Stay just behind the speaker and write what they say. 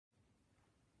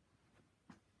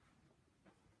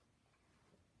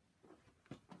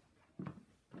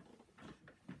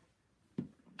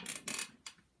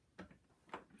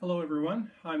Hello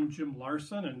everyone, I'm Jim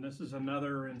Larsen and this is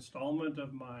another installment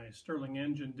of my Stirling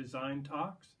engine design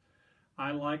talks.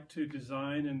 I like to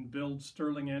design and build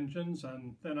Stirling engines,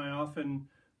 and then I often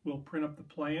will print up the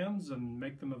plans and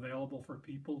make them available for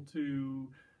people to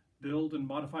build and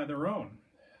modify their own.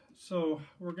 So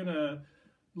we're going to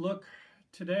look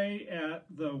today at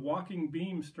the walking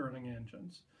beam Stirling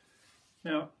engines.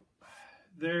 Now,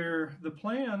 the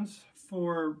plans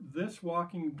for this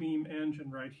walking beam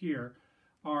engine right here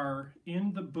are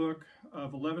in the book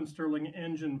of 11 Stirling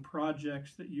engine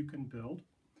projects that you can build.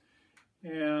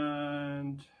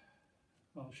 And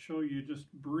I'll show you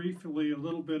just briefly a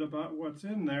little bit about what's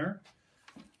in there.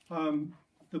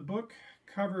 The book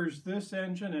covers this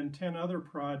engine and 10 other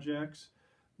projects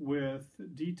with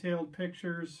detailed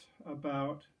pictures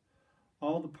about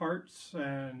all the parts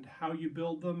and how you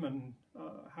build them and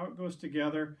how it goes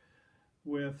together,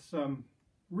 with some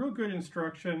real good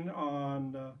instruction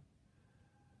on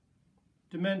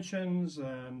dimensions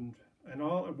and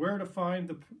all, where to find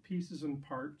the pieces and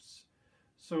parts.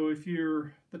 So if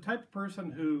you're the type of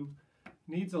person who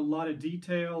needs a lot of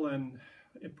detail and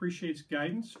appreciates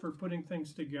guidance for putting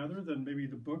things together, then maybe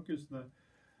the book is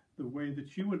the way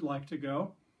that you would like to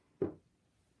go.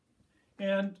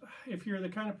 And if you're the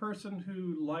kind of person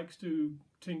who likes to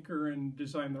tinker and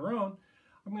design their own,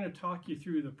 I'm going to talk you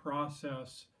through the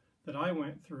process that I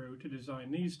went through to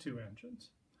design these two engines.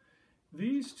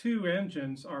 These two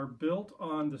engines are built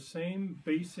on the same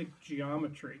basic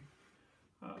geometry.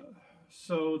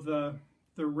 So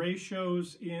the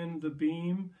ratios in the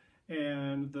beam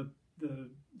and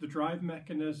the drive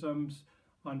mechanisms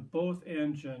on both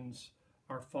engines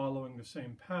are following the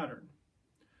same pattern.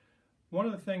 One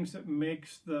of the things that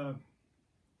makes the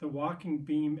walking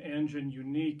beam engine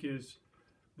unique is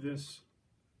this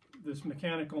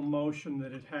mechanical motion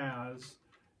that it has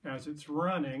as it's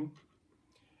running.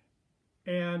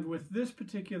 And with this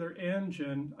particular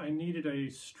engine, I needed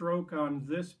a stroke on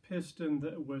this piston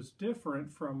that was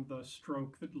different from the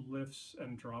stroke that lifts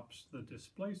and drops the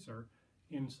displacer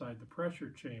inside the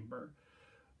pressure chamber.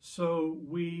 So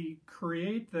we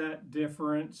create that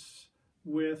difference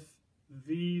with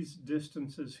these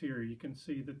distances here. You can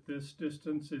see that this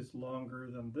distance is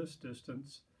longer than this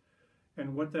distance.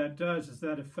 And what that does is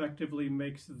that effectively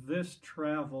makes this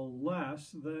travel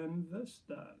less than this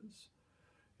does.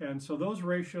 And so those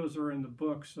ratios are in the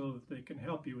book so that they can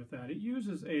help you with that. It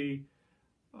uses a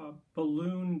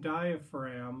balloon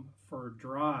diaphragm for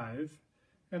drive.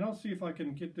 And I'll see if I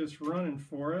can get this running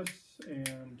for us.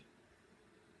 And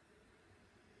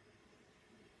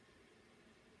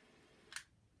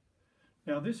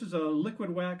now this is a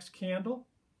liquid wax candle.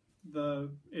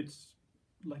 It's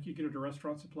like you get at a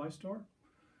restaurant supply store.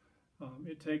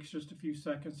 It takes just a few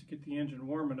seconds to get the engine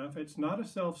warm enough. It's not a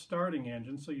self-starting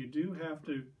engine, so you do have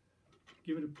to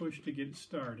give it a push to get it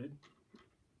started.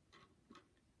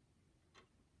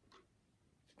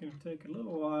 It's going to take a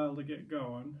little while to get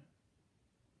going.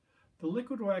 The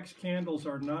liquid wax candles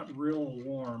are not real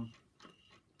warm,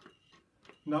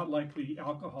 not like the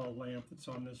alcohol lamp that's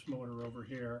on this motor over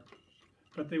here,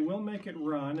 but they will make it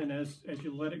run, and as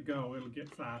you let it go, it'll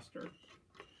get faster.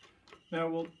 Now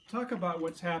we'll talk about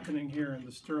what's happening here in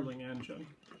the Stirling engine.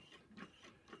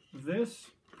 This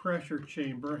pressure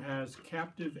chamber has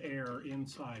captive air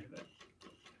inside of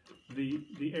it.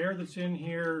 The air that's in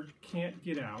here can't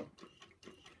get out.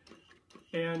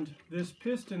 And this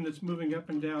piston that's moving up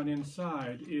and down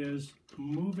inside is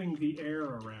moving the air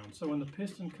around. So when the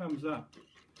piston comes up,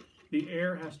 the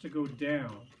air has to go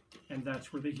down, and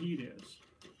that's where the heat is.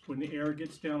 When the air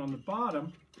gets down on the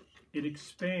bottom, it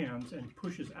expands and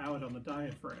pushes out on the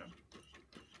diaphragm.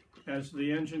 As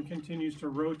the engine continues to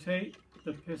rotate,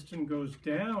 the piston goes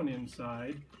down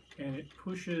inside and it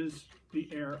pushes the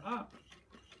air up.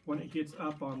 When it gets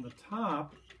up on the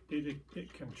top, it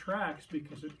contracts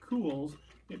because it cools.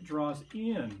 It draws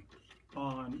in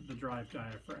on the drive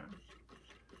diaphragm.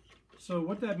 So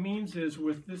what that means is,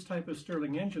 with this type of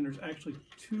Stirling engine, there's actually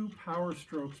 2 power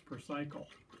strokes per cycle.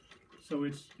 So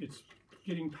it's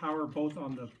getting power both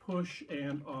on the push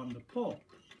and on the pull.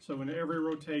 So in every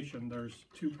rotation there's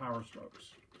 2 power strokes.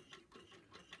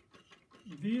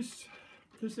 This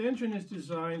engine is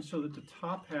designed so that the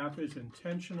top half is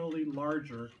intentionally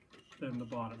larger than the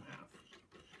bottom half.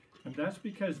 And that's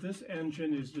because this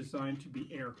engine is designed to be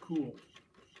air-cooled.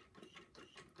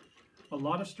 A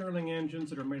lot of Stirling engines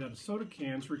that are made out of soda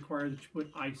cans require that you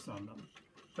put ice on them.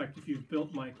 In fact, if you've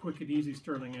built my quick and easy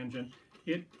Stirling engine,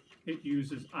 it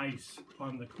uses ice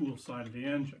on the cool side of the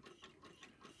engine.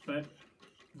 But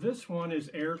this one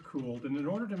is air-cooled, and in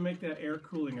order to make that air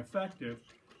cooling effective,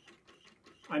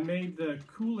 I made the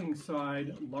cooling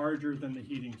side larger than the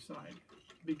heating side.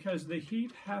 because the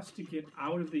heat has to get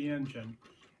out of the engine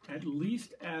at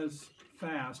least as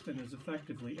fast and as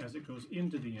effectively as it goes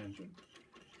into the engine.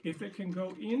 If it can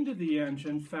go into the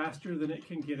engine faster than it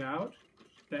can get out,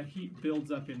 that heat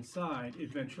builds up inside.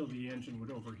 Eventually the engine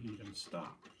would overheat and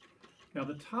stop. Now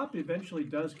the top eventually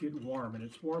does get warm, and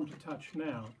it's warm to touch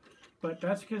now, but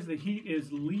that's because the heat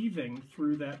is leaving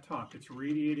through that top. It's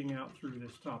radiating out through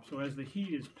this top. So as the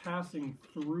heat is passing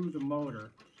through the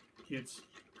motor, it's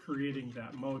creating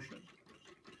that motion.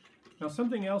 Now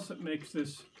something else that makes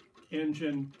this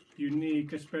engine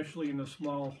unique, especially in the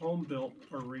small home-built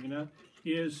arena,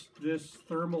 is this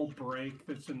thermal break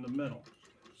that's in the middle.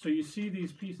 So you see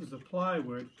these pieces of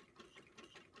plywood.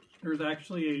 There's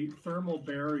actually a thermal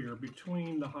barrier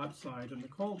between the hot side and the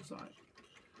cold side.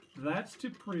 That's to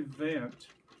prevent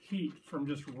heat from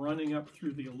just running up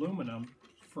through the aluminum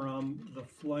from the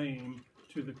flame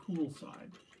to the cool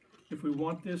side. If we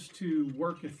want this to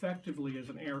work effectively as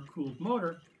an air-cooled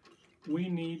motor, we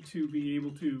need to be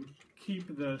able to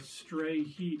keep the stray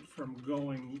heat from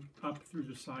going up through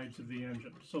the sides of the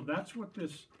engine. So that's what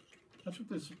this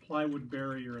plywood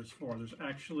barrier is for. There's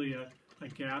actually a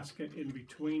gasket in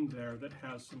between there that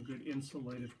has some good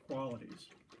insulative qualities.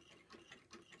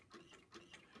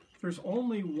 There's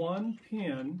only one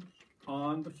pin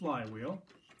on the flywheel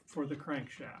for the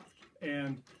crankshaft,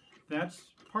 and that's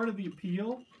part of the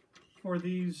appeal for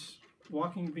these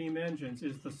walking beam engines,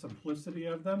 is the simplicity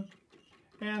of them.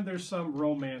 And there's some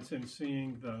romance in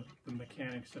seeing the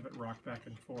mechanics of it rock back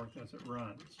and forth as it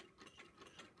runs.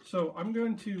 So I'm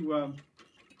going to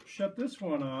shut this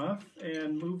one off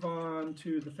and move on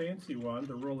to the fancy one,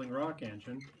 the rolling rock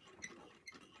engine.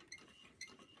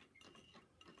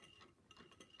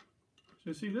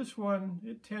 So see, this one,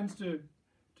 it tends to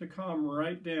calm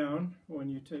right down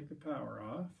when you take the power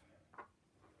off.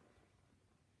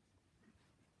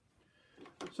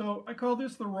 So I call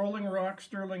this the Rolling Rock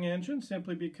Stirling engine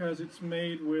simply because it's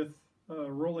made with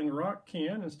a rolling rock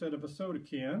can instead of a soda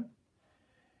can.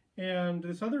 And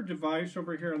this other device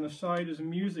over here on the side is a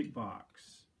music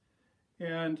box.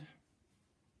 And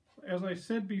as I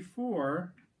said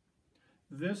before,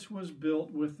 this was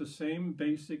built with the same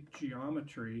basic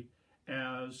geometry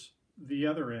as the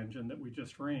other engine that we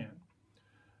just ran.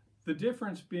 The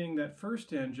difference being that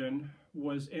first engine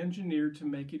was engineered to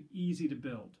make it easy to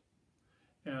build.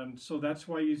 And so that's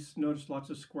why you notice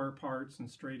lots of square parts and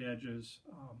straight edges,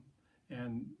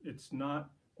 and it's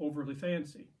not overly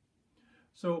fancy.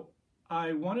 So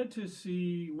I wanted to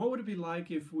see what would it be like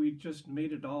if we just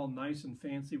made it all nice and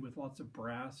fancy with lots of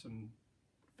brass and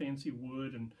fancy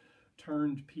wood and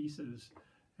turned pieces.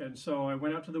 And so I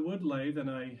went out to the wood lathe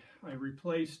and I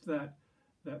replaced that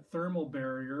thermal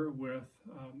barrier with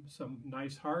some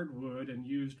nice hardwood and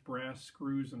used brass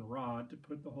screws and rod to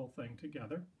put the whole thing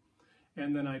together.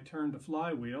 And then I turned the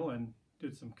flywheel and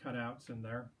did some cutouts in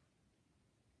there.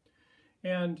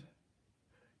 And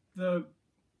the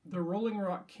Rolling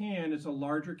Rock can is a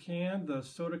larger can. The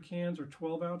soda cans are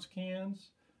 12-ounce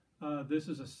cans. This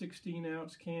is a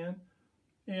 16-ounce can.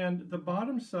 And the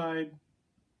bottom side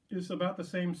is about the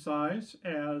same size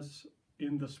as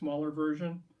in the smaller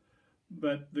version,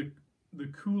 but the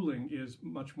cooling is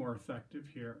much more effective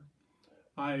here.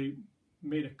 I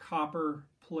made a copper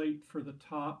plate for the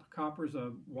top. Copper is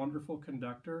a wonderful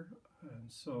conductor, and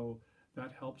so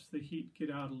that helps the heat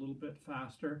get out a little bit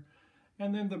faster.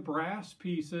 And then the brass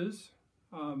pieces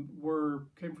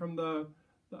came from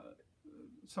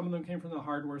some of them came from the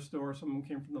hardware store, some of them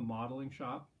came from the modeling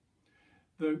shop.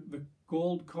 The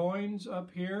gold coins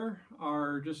up here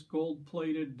are just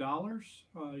gold-plated dollars,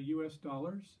 US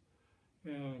dollars.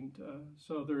 And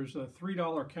so there's a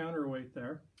 $3 counterweight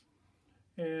there.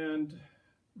 And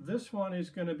this one is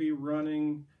going to be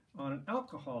running on an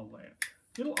alcohol lamp.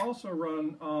 It'll also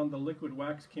run on the liquid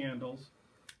wax candles,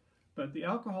 but the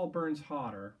alcohol burns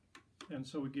hotter, and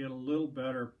so we get a little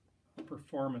better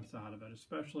performance out of it,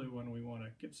 especially when we want to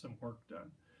get some work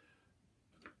done.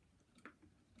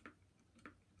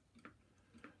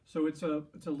 So it's a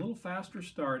little faster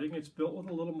starting. It's built with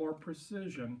a little more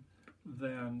precision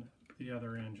than the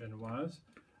other engine was.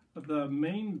 The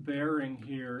main bearing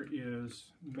here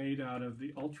is made out of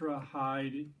the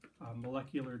ultra-high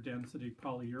molecular density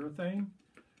polyurethane.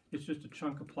 It's just a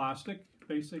chunk of plastic,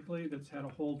 basically, that's had a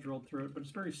hole drilled through it, but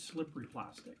it's very slippery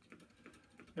plastic.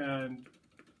 And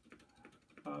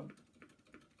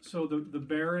so the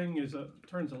bearing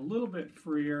turns a little bit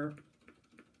freer,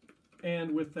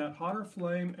 and with that hotter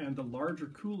flame and the larger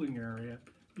cooling area,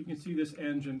 you can see this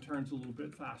engine turns a little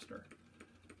bit faster.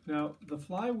 Now, the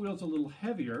flywheel's a little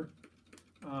heavier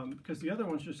because the other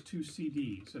one's just 2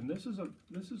 CDs, and this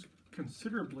is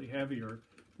considerably heavier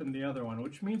than the other one,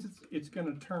 which means it's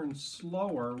going to turn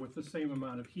slower with the same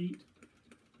amount of heat,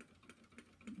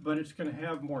 but it's going to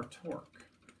have more torque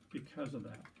because of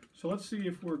that. So let's see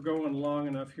if we're going long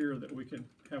enough here that we can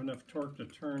have enough torque to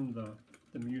turn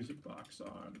the music box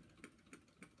on.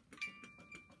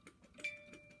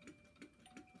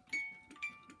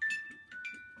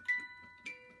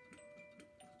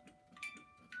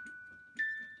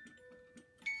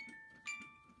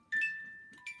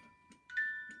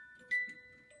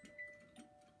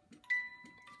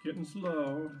 It's getting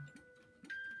slow.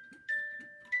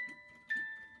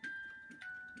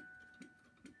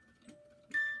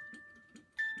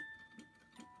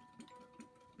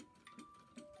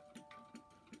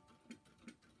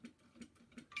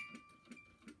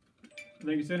 I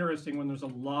think it's interesting when there's a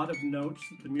lot of notes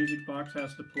that the music box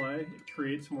has to play, it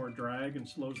creates more drag and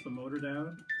slows the motor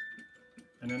down.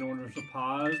 And then when there's a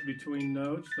pause between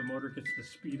notes, the motor gets to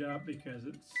speed up because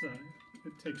it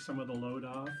takes some of the load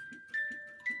off.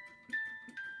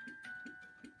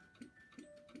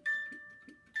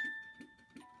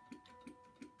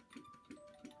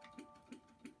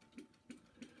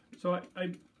 So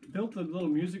I built the little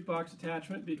music box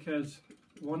attachment because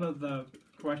one of the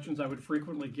questions I would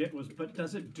frequently get was, but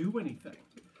does it do anything?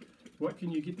 What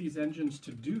can you get these engines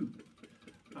to do?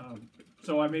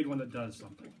 So I made one that does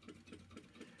something.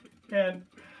 And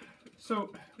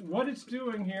so what it's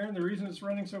doing here, and the reason it's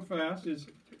running so fast, is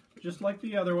just like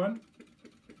the other one,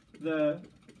 the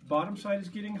bottom side is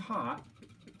getting hot.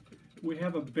 We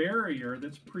have a barrier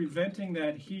that's preventing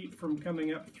that heat from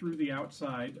coming up through the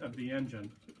outside of the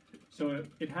engine. So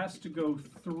it has to go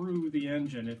through the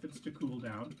engine if it's to cool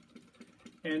down.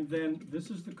 And then this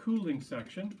is the cooling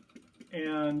section,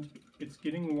 and it's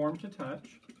getting warm to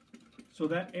touch. So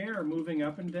that air moving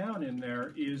up and down in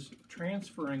there is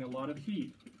transferring a lot of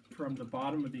heat from the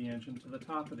bottom of the engine to the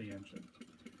top of the engine.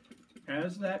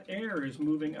 As that air is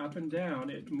moving up and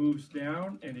down, it moves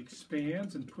down and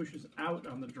expands and pushes out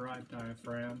on the drive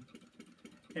diaphragm.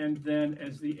 And then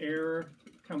as the air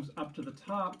comes up to the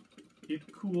top, it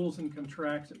cools and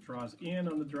contracts, it draws in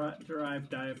on the drive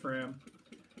diaphragm,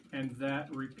 and that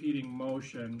repeating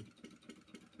motion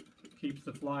keeps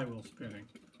the flywheel spinning.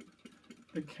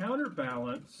 The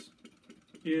counterbalance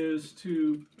is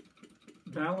to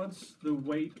balance the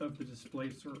weight of the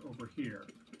displacer over here.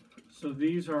 So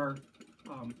these are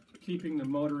keeping the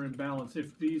motor in balance.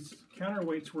 If these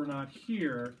counterweights were not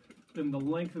here, then the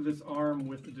length of this arm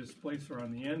with the displacer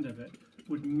on the end of it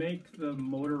would make the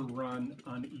motor run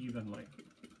unevenly.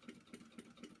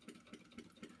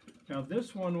 Now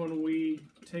this one, when we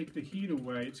take the heat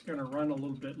away, it's going to run a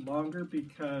little bit longer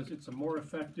because it's a more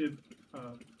effective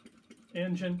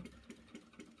engine,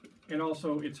 and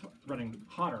also it's running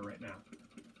hotter right now.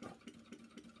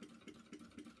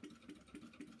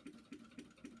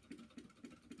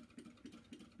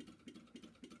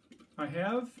 I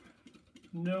have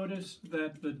noticed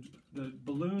that the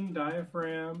balloon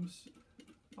diaphragms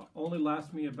only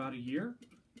last me about a year,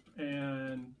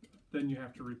 and then you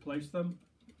have to replace them.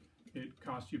 It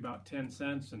costs you about 10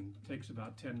 cents and takes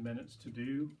about 10 minutes to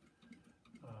do.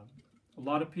 A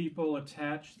lot of people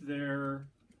attach their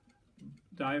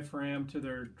diaphragm to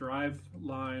their drive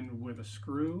line with a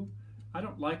screw. I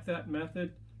don't like that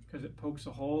method because it pokes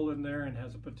a hole in there and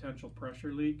has a potential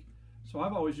pressure leak. So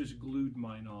I've always just glued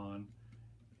mine on.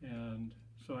 And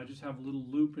so I just have a little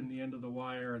loop in the end of the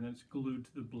wire, and it's glued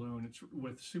to the balloon. It's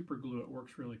with super glue, it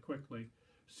works really quickly.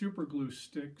 Super glue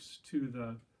sticks to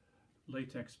the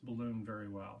latex balloon very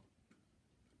well.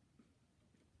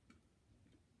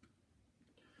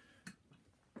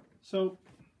 So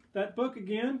that book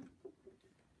again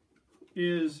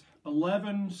is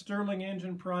 11 Stirling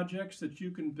engine projects that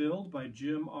you can build by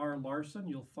Jim R. Larsen.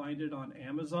 You'll find it on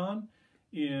Amazon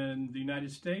in the United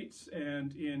States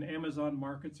and in Amazon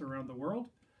markets around the world.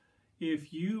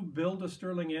 If you build a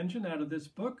Stirling engine out of this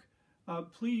book,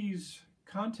 please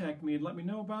contact me and let me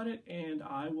know about it, and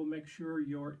I will make sure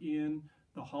you're in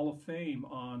the Hall of Fame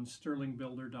on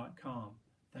stirlingbuilder.com.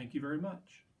 Thank you very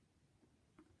much.